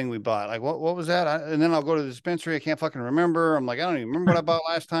one thing we bought, like, what was that? And then I'll go to the dispensary. I can't fucking remember. I'm like, I don't even remember what I bought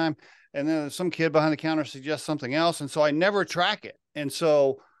last time. and then some kid behind the counter suggests something else. And so I never track it. And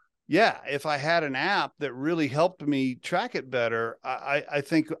so, yeah, if I had an app that really helped me track it better, I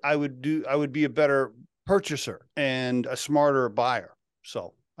think I would be a better purchaser and a smarter buyer.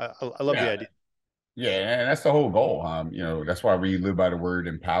 So I love the idea. Yeah, and that's the whole goal. That's why we live by the word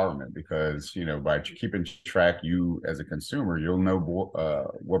empowerment, because by keeping track, you as a consumer, you'll know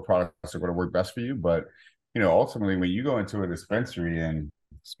what products are going to work best for you. But ultimately, when you go into a dispensary and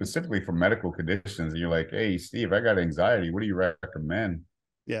specifically for medical conditions, and you're like, "Hey, Steve, I got anxiety. What do you recommend?"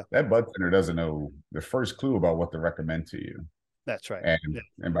 Yeah, that bud tender doesn't know the first clue about what to recommend to you. That's right.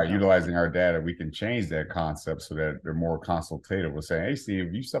 And by utilizing our data, we can change that concept so that they're more consultative. We're saying, "Hey,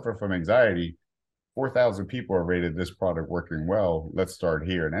 Steve, you suffer from anxiety. 4,000 people are rated this product working well. Let's start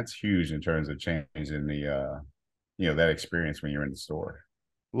here." And that's huge in terms of changing the, that experience when you're in the store.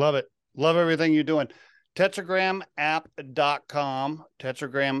 Love it. Love everything you're doing. Tetragramapp.com,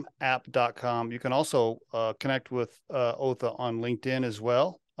 tetragramapp.com. You can also connect with Otha on LinkedIn as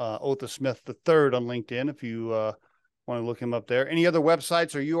well. Otha Smith III on LinkedIn, if you want to look him up there. Any other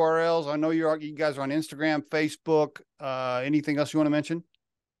websites or URLs? I know you guys are on Instagram, Facebook. Anything else you want to mention?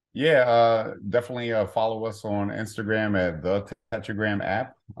 Yeah, definitely follow us on Instagram at the Tetragram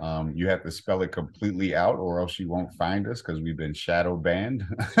app. You have to spell it completely out or else you won't find us because we've been shadow banned.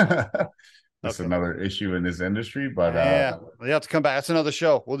 That's another issue in this industry, but yeah, you have to come back. That's another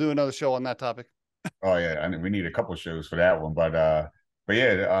show. We'll do another show on that topic. Oh yeah, we need a couple shows for that one, but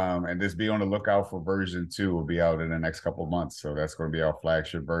yeah, and just be on the lookout for version 2. Will be out in the next couple of months, so that's going to be our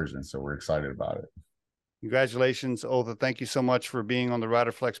flagship version. So we're excited about it. Congratulations, Otha. Thank you so much for being on the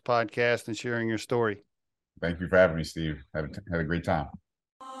Riderflex podcast and sharing your story. Thank you for having me, Steve. Had a great time.